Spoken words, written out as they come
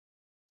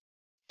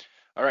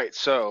All right,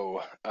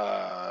 so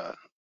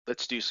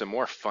let's do some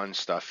more fun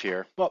stuff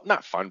here. Well,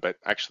 not fun, but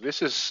actually,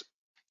 this is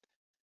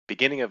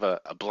beginning of a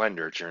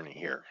Blender journey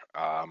here.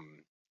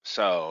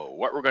 So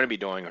what we're going to be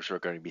doing is we're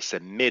going to be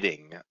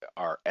submitting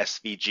our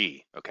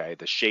SVG, okay,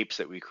 the shapes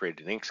that we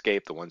created in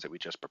Inkscape, the ones that we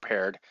just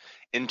prepared,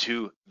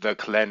 into the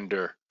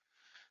Clender.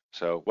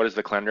 So what is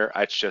the Clender?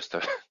 It's just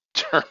a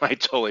term I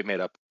totally made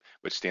up,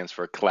 which stands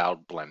for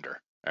Cloud Blender.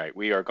 All right,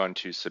 we are going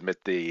to submit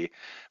the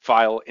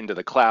file into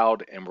the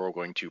cloud and we're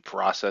going to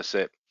process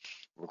it.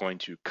 We're going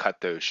to cut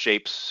those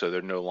shapes so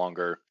they're no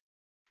longer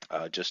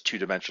just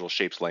two-dimensional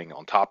shapes laying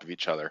on top of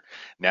each other.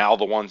 Now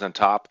the ones on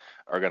top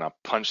are going to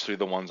punch through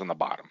the ones on the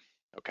bottom.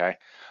 Okay.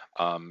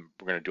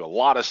 We're going to do a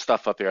lot of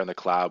stuff up there in the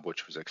cloud,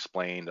 which was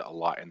explained a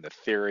lot in the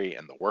theory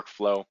and the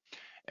workflow,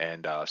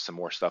 and some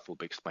more stuff will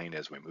be explained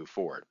as we move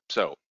forward.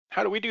 So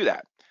how do we do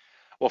that?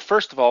 Well,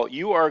 first of all,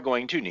 you are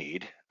going to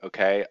need,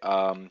 okay,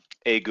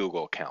 a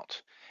Google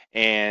account.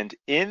 And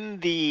in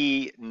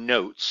the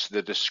notes,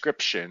 the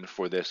description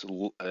for this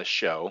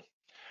show,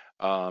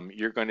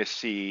 you're going to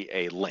see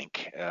a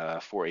link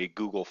for a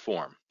Google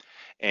form.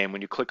 And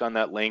when you click on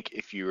that link,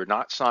 if you're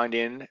not signed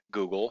in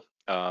Google,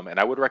 and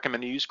I would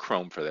recommend you use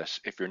Chrome for this,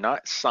 if you're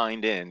not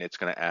signed in, it's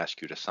going to ask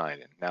you to sign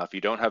in. Now, if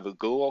you don't have a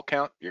Google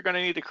account, you're going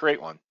to need to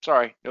create one.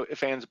 Sorry, no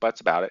ifs, ands,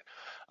 buts about it.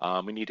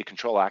 We need to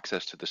control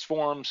access to this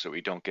form so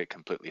we don't get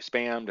completely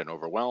spammed and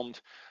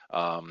overwhelmed,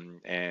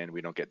 and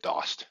we don't get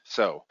DOSed.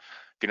 So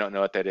if you don't know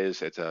what that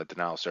is, it's a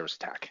denial of service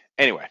attack.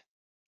 Anyway,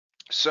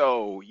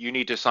 so you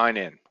need to sign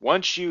in.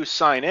 Once you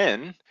sign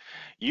in,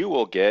 you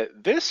will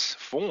get this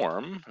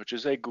form, which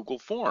is a Google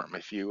form.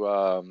 If you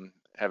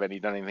have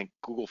done anything,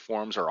 Google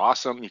Forms are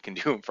awesome. You can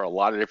do them for a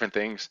lot of different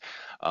things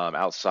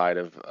outside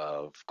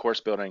of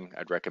course building.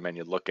 I'd recommend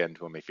you look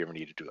into them if you ever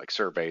need to do like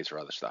surveys or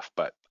other stuff,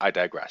 but I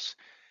digress.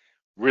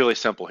 Really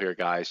simple here,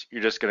 guys.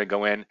 You're just going to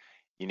go in.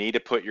 You need to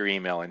put your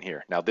email in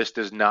here. Now, this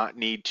does not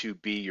need to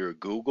be your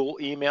Google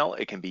email.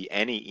 It can be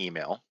any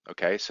email.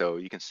 Okay, so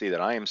you can see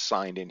that I am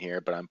signed in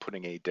here, but I'm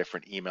putting a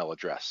different email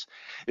address.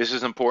 This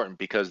is important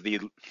because if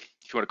you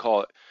want to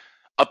call it,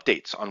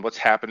 updates on what's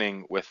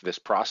happening with this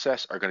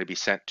process are going to be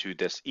sent to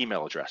this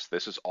email address.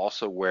 This is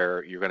also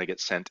where you're going to get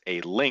sent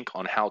a link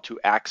on how to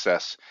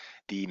access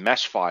the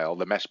mesh file,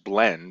 the mesh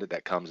blend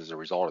that comes as a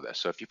result of this.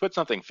 So if you put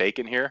something fake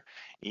in here,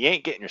 you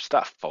ain't getting your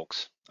stuff,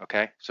 folks.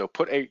 Okay, so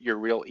put your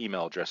real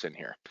email address in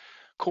here.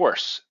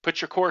 Course,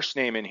 put your course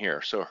name in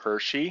here. So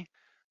Hershey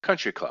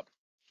Country Club.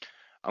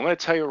 I'm going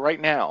to tell you right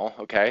now,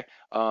 okay,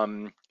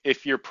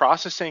 if you're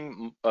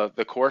processing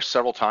the course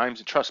several times,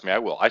 and trust me, I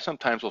will. I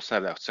sometimes will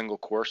send a single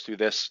course through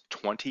this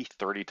 20,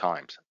 30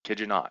 times. Kid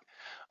you not.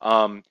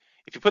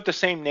 If you put the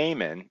same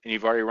name in and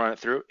you've already run it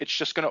through, it's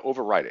just going to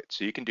overwrite it.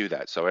 So you can do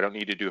that. So I don't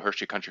need to do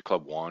Hershey Country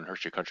Club 1,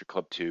 Hershey Country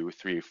Club 2,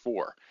 3,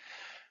 4.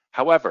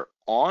 However,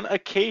 on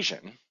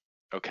occasion,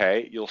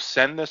 okay, you'll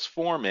send this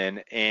form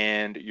in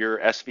and your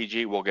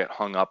SVG will get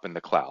hung up in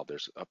the cloud.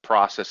 There's a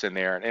process in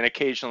there, and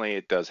occasionally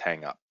it does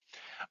hang up.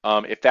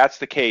 If that's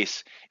the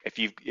case, if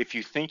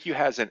you think you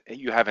have an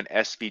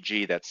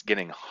SVG that's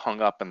getting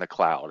hung up in the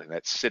cloud and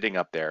that's sitting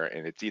up there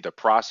and it's either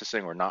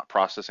processing or not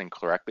processing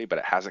correctly, but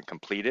it hasn't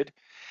completed,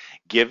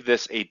 give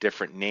this a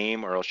different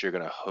name or else you're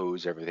going to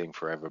hose everything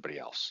for everybody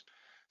else.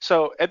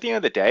 So at the end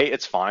of the day,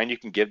 it's fine. You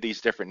can give these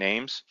different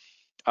names.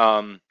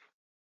 Um,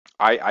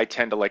 I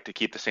tend to like to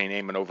keep the same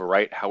name and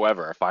overwrite.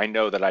 However, if I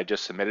know that I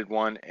just submitted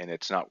one and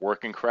it's not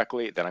working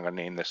correctly, then I'm going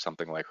to name this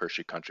something like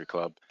Hershey Country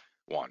Club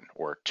 1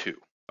 or 2.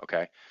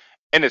 Okay.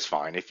 And it's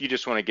fine. If you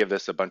just want to give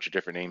this a bunch of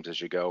different names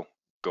as you go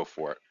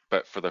for it.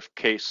 But for the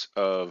case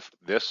of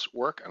this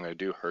work, I'm going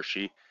to do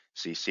Hershey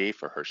CC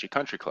for Hershey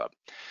Country Club.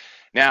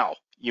 Now,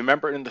 you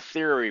remember in the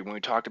theory when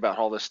we talked about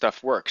how this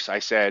stuff works, I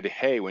said,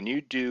 hey, when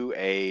you do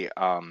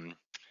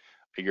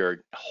your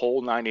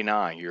whole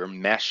 99, your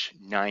mesh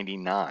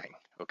 99,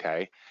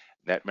 okay?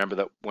 That remember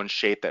that one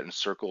shape that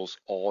encircles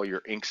all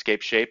your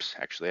Inkscape shapes?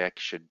 Actually, I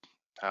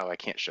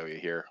can't show you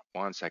here.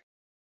 One sec.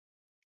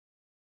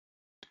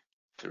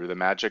 Through the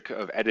magic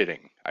of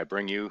editing, I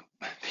bring you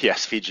the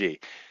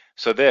SVG.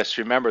 So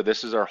remember,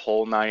 this is our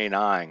whole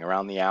 99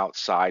 around the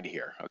outside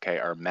here, okay,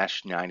 our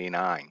mesh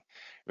 99.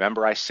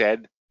 Remember I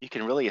said you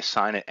can really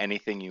assign it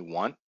anything you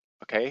want,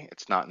 okay?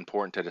 It's not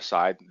important to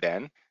decide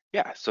then.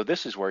 Yeah, so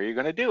this is where you're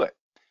going to do it.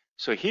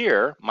 So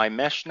here, my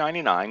mesh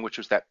 99, which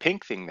was that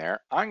pink thing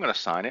there, I'm going to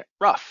assign it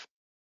rough.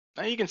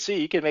 Now you can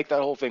see you can make that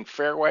whole thing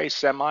fairway,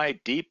 semi,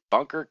 deep,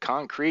 bunker,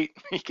 concrete.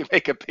 You can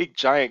make a big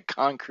giant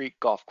concrete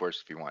golf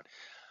course if you want.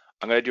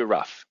 I'm going to do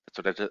rough.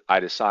 That's what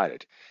I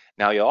decided.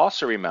 Now you'll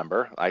also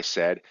remember I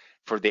said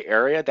for the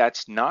area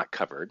that's not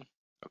covered,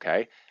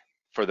 okay,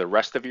 for the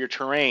rest of your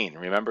terrain,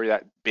 remember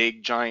that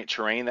big giant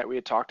terrain that we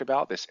had talked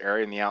about, this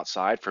area on the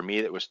outside? For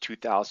me, that was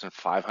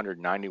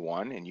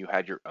 2,591, and you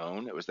had your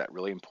own. It was that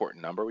really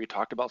important number we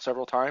talked about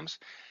several times.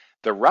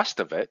 The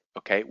rest of it,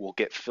 okay, will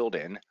get filled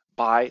in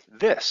by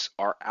this,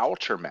 our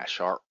outer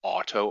mesh, our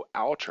auto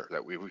outer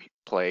that we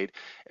played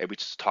and we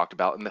just talked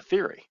about in the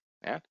theory.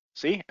 Yeah,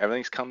 see,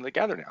 everything's coming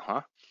together now,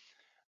 huh?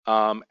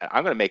 And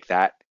I'm going to make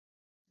that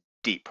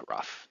deep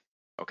rough,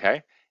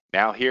 okay?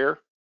 Now here,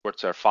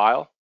 what's our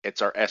file?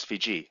 It's our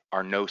SVG,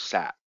 our no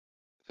sat.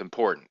 It's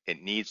important.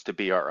 It needs to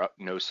be our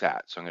no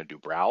sat. So I'm going to do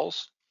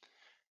browse,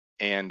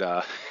 and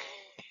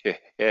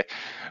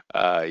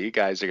you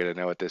guys are going to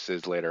know what this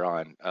is later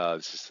on.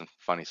 This is some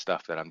funny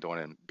stuff that I'm doing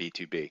in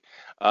B2B.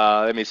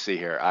 Let me see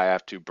here. I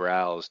have to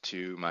browse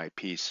to my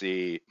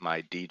PC,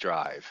 my D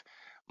drive,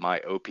 my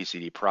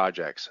OPCD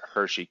projects,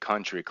 Hershey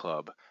Country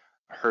Club,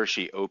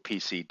 Hershey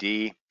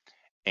OPCD,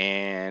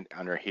 and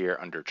under here,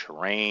 under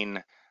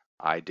terrain,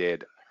 I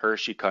did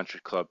Hershey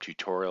Country Club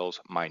tutorials,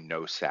 my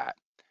no sat.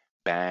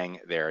 Bang,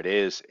 there it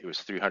is. It was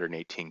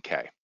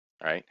 318K,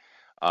 right?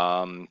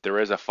 There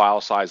is a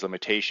file size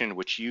limitation,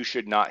 which you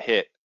should not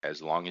hit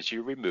as long as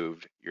you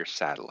removed your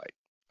satellite,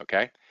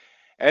 okay?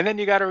 And then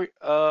you got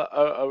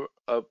to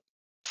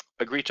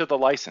agree to the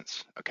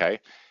license, okay?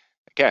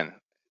 Again,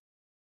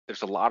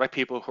 there's a lot of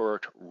people who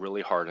are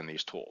really hard on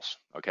these tools,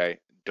 okay?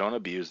 Don't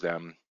abuse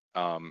them.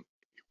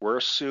 We're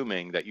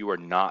assuming that you are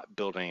not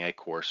building a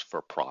course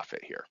for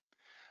profit here.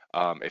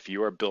 If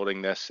you are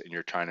building this and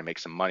you're trying to make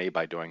some money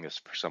by doing this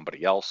for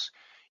somebody else,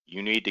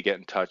 you need to get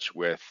in touch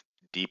with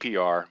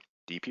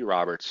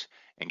DPRoberts,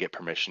 and get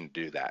permission to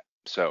do that.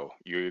 So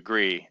you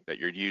agree that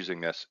you're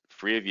using this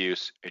free of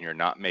use and you're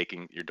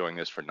doing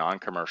this for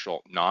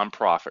non-commercial,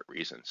 non-profit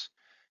reasons.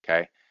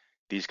 Okay.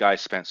 These guys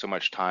spent so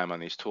much time on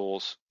these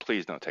tools.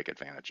 Please don't take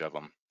advantage of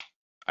them.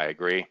 I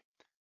agree.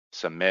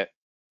 Submit.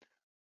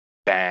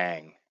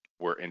 Bang.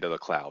 We're into the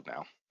cloud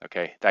now.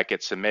 Okay. That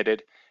gets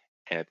submitted.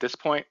 And at this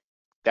point,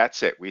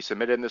 that's it. We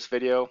submitted in this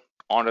video.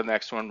 On to the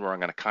next one where I'm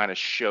going to kind of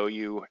show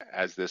you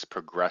as this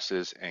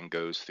progresses and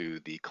goes through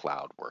the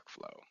cloud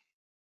workflow.